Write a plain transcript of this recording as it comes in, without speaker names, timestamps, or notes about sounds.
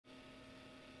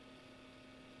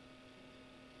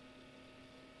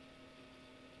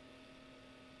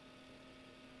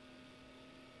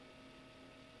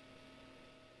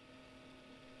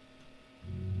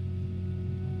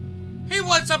Hey,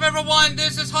 what's up everyone?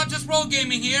 This is Hunter's Pro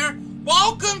Gaming here.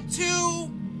 Welcome to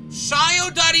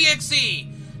Shao.EXE.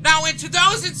 Now in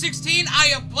 2016, I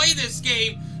have played this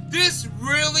game. This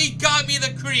really got me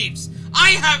the creeps.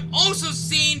 I have also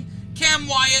seen Cam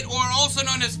Wyatt, or also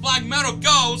known as Black Metal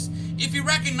Ghost, if you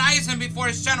recognize him before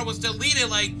his channel was deleted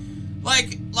like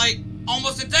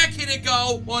almost a decade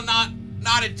ago. Well,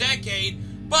 not a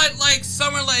decade, but like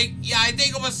somewhere like, yeah, I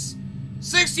think it was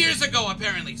 6 years ago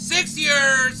apparently. 6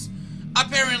 years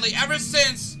apparently, ever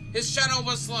since his channel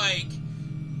was like,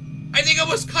 I think it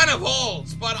was kind of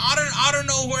old, but I don't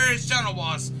know where his channel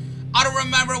was. I don't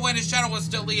remember when his channel was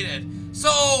deleted.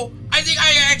 So I think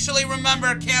I actually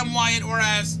remember Cam Wyatt, or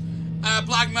as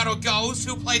Black Metal Ghost,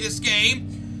 who played this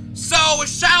game. So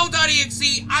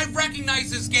Shao.EXE, I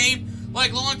recognized this game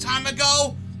like a long time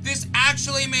ago. This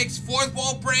actually makes fourth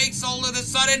wall breaks all of a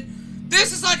sudden.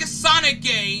 This is like a Sonic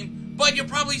game, but you'll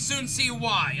probably soon see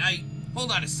why.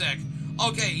 Hold on a sec.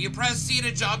 Okay, you press C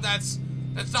to jump. That's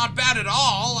not bad at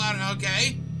all.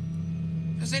 Okay.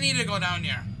 Because I need to go down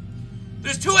here.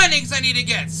 There's 2 endings I need to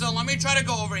get, so let me try to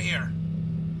go over here.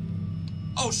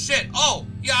 Oh, shit. Oh,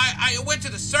 yeah, I went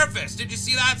to the surface. Did you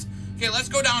see that? Okay, let's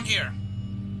go down here.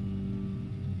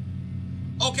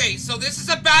 Okay, so this is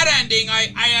a bad ending.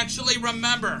 I actually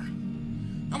remember.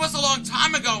 That was a long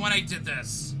time ago when I did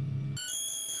this.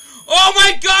 Oh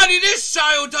my god, it is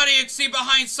Shao.EXE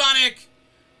behind Sonic.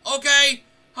 Okay,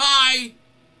 hi.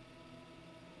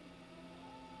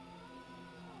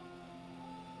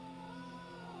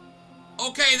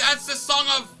 Okay, that's the song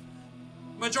of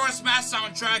Majora's Mask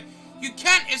soundtrack. You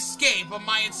can't escape of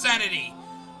my insanity.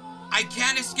 I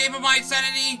can't escape of my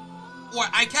insanity?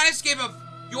 What, I can't escape of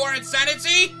your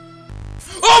insanity?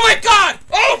 Oh my god!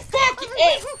 Oh fuck!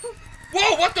 Oh!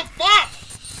 Whoa, what the fuck?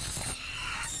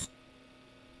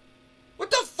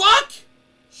 What the fuck?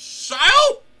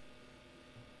 Shao?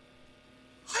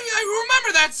 I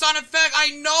remember that sound effect. I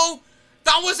know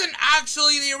that wasn't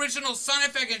actually the original sound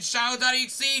effect in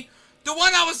Shao.EXE. The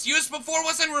one that was used before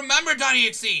wasn't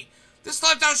Remember.EXE. This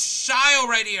left out Shao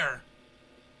right here.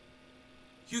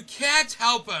 You can't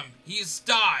help him. He's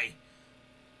died.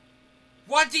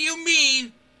 What do you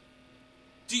mean?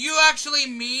 Do you actually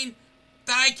mean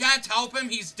that I can't help him?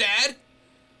 He's dead?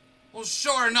 Well,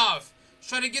 sure enough. Let's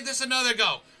try to give this another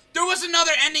go. There was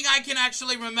another ending I can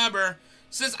actually remember,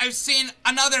 since I've seen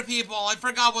another people, I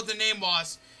forgot what the name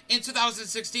was, in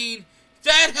 2016.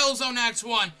 Dead Hill Zone Act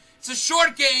 1. It's a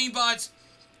short game, but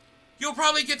you'll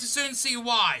probably get to soon see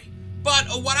why. But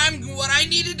what I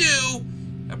need to do,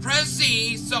 I press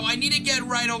Z, so I need to get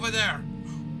right over there.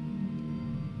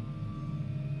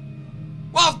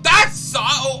 Well, that's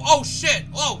oh shit.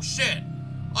 Oh shit.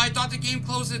 I thought the game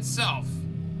closed itself.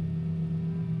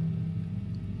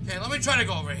 Okay, let me try to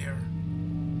go over here.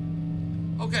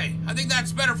 Okay, I think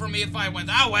that's better for me if I went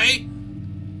that way.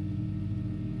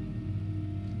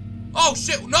 Oh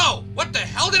shit, no! What the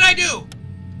hell did I do?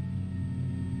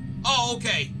 Oh,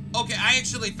 okay. Okay, I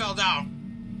actually fell down.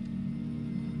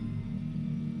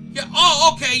 Yeah,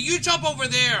 oh, okay, you jump over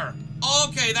there.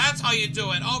 Okay, that's how you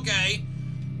do it. Okay.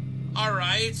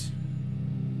 Alright.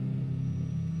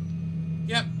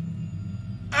 Yep.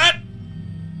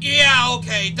 Yeah,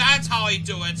 okay, that's how I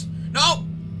do it. No!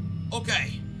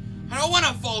 Okay. I don't want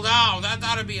to fall down.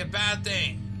 That'd be a bad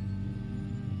thing.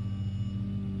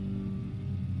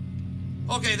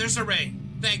 Okay, there's a ring.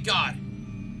 Thank God.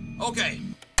 Okay.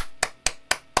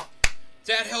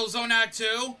 Dead Hill Zone Act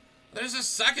 2. There's a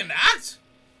second act?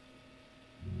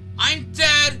 I'm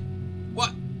dead.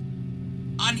 What?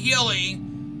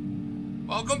 Unhealing.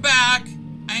 Welcome back.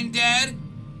 I'm dead.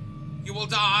 You will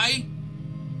die.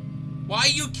 Why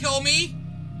you kill me?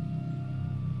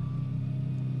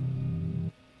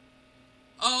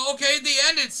 Oh, okay, the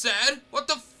end it said. What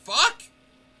the fuck?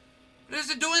 What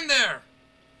is it doing there?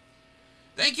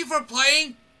 Thank you for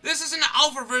playing. This is an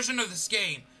alpha version of this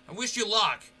game. I wish you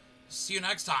luck. See you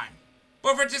next time.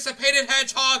 But for Dissipated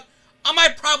Hedgehog, I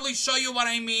might probably show you what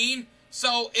I mean.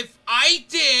 So if I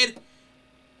did,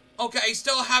 okay, I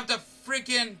still have the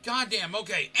freaking goddamn.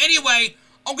 Okay, anyway,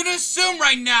 I'm gonna assume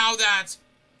right now that,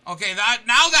 okay,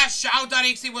 now that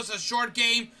Shao.EXE was a short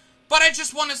game, but I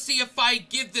just want to see if I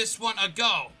give this one a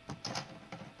go.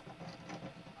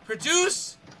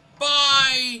 Produced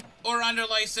by or under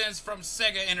license from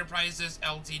Sega Enterprises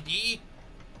Ltd.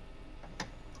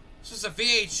 This is a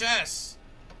VHS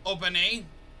opening.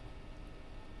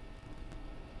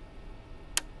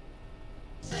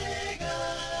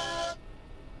 Sega.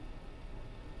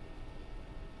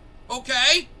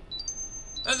 Okay.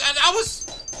 That was...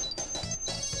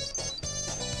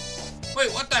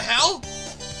 Wait, what the hell?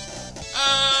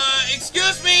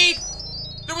 Excuse me?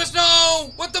 There was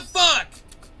no... What the fuck?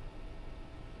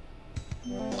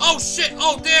 Oh shit,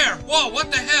 oh there. Whoa, what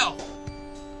the hell?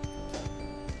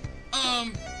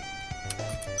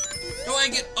 Do I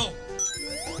get... Oh.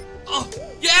 Oh,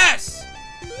 yes!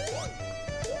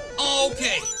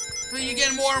 Okay. So you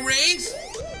get more rings?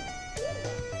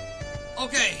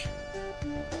 Okay.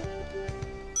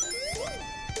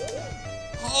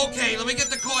 Okay, let me get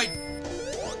the coin.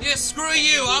 Yeah, screw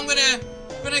you. I'm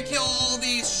gonna kill all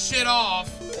these shit off.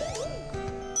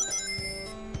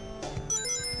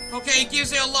 Okay, it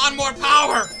gives you a lot more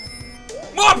power.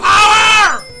 More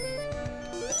power!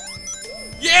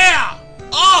 Yeah!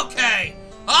 Okay!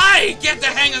 I get the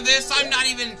hang of this. I'm not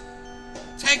even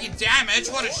taking damage.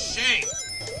 What a shame.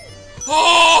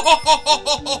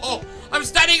 Oh! I'm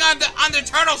standing on the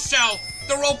turtle shell.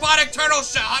 The robotic turtle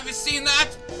shell. Have you seen that?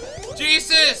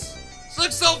 Jesus! This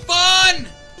looks so fun!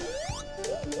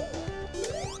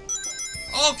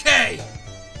 Okay.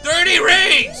 30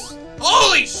 rings!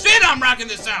 Holy shit, I'm rocking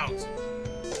this out!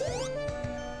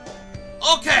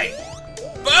 Okay.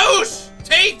 Boosh!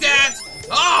 Take that!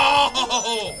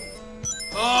 Oh!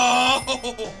 Oh!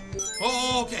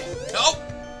 Okay. Nope.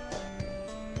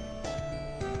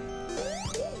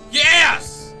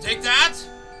 Yes! Take that.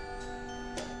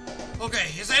 Okay,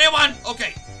 is anyone?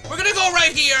 Okay. We're gonna go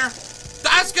right here.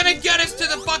 That's gonna get us to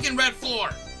the fucking red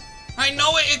floor. I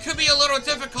know it could be a little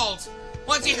difficult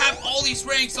once you have all these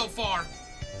rings so far.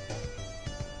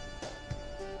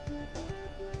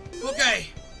 Okay.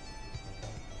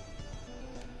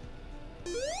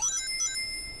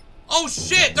 Oh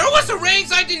shit, there was the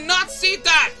rings, I did not see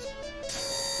that.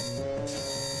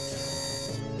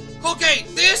 Okay,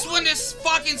 this one is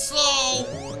fucking slow.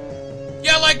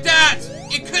 Yeah, like that.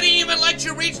 It couldn't even let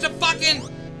you reach the fucking...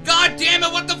 God damn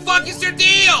it, what the fuck is your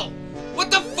deal? What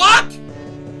the fuck?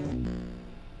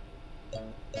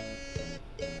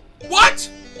 What?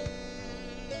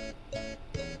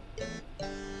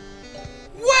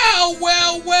 Well,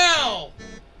 well, well.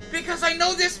 Because I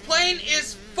know this plane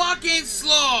is fucking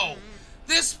slow.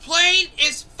 This plane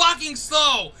is fucking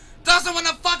slow. Doesn't want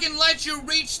to fucking let you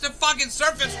reach the fucking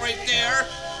surface right there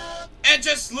and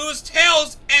just lose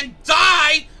tails and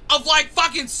die of like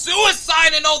fucking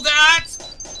suicide and all that.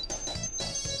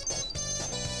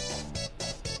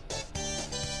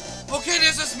 Okay,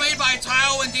 this is made by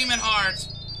Tile and Demon Heart.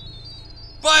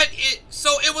 But it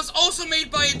was also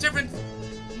made by a different,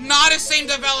 not the same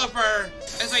developer,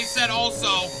 as I said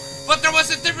also. But there was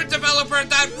a different developer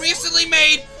that recently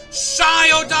made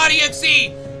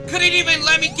Shao.EXE. Couldn't even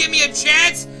let me give me a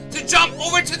chance to jump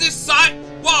over to this side.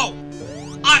 Whoa.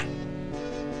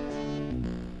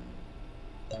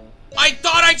 I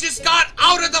thought I just got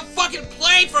out of the fucking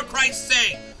plane, for Christ's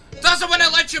sake. Doesn't want to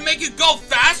let you make it go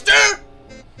faster?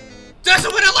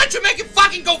 Doesn't want to let you make it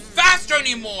fucking go faster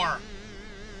anymore.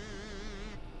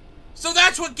 So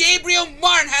that's what Gabriel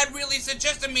Martin had really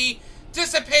suggested me,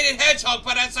 Dissipated Hedgehog.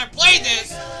 But as I play this,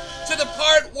 to the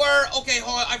part where, okay,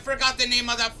 hold on, I forgot the name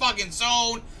of that fucking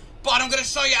zone, but I'm gonna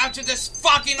show you after this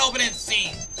fucking opening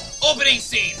scene.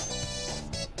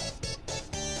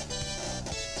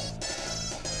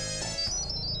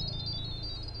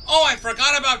 Oh, I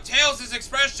forgot about Tails'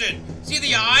 expression. See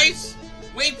the eyes?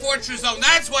 Wing Fortress Zone,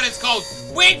 that's what it's called.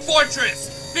 Wing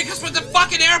Fortress. Because with the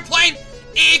fucking airplane,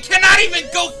 it cannot even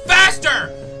go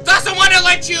faster. Doesn't want to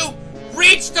let you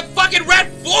reach the fucking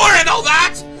red floor and all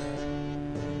that.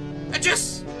 And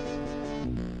just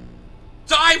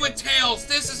die with Tails.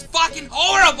 This is fucking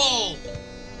horrible.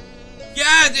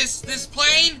 Yeah, this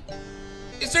plane.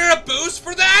 Is there a boost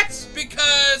for that?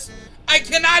 Because I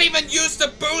cannot even use the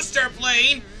booster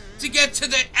plane to get to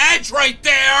the edge right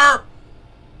there.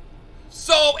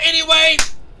 So anyway,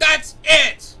 that's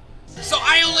it. So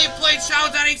I only played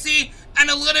Shao.EXE and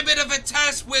a little bit of a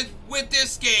test with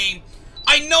this game.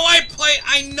 I know I play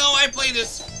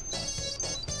this.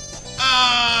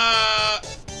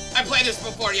 I played this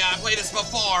before. Yeah, I played this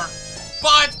before.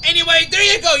 But anyway, there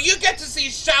you go. You get to see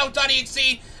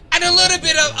Shao.EXE and a little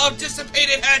bit of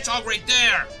Dissipated Hedgehog right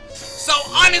there. So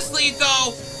honestly,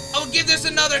 though, I'll give this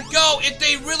another go if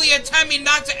they really attempt me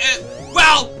not to.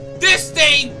 Well, this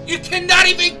thing, you cannot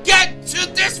even get to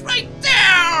this right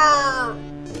there.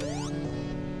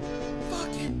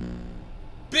 Fucking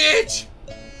bitch.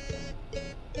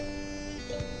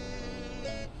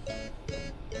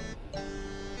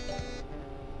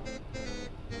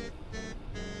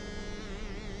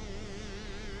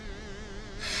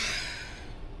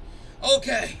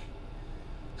 Okay.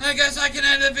 I guess I can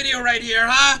end the video right here,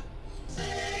 huh?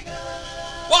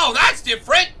 Whoa, that's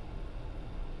different!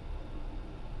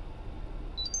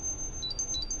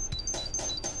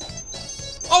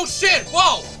 Oh shit,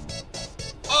 whoa!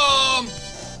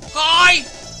 Hi!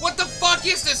 What the fuck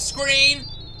is this screen?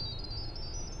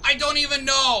 I don't even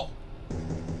know.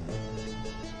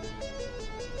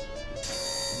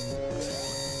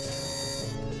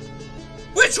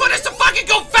 Which one is to fucking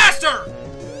go faster?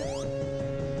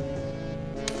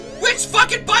 Which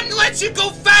fucking button lets you go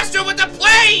faster with the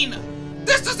plane?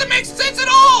 This doesn't make sense at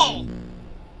all!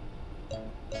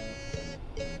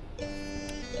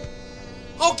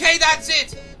 Okay, that's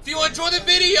it. If you enjoyed the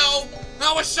video,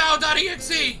 that was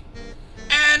Shao.EXE.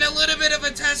 And a little bit of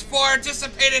a test for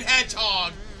Dissipated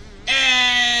Hedgehog.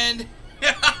 And...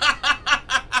 if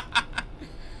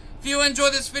you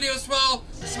enjoyed this video as well,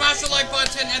 smash the like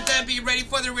button and then be ready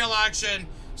for the real action.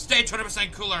 Stay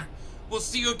 20% cooler. We'll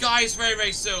see you guys very,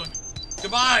 very soon.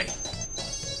 Goodbye.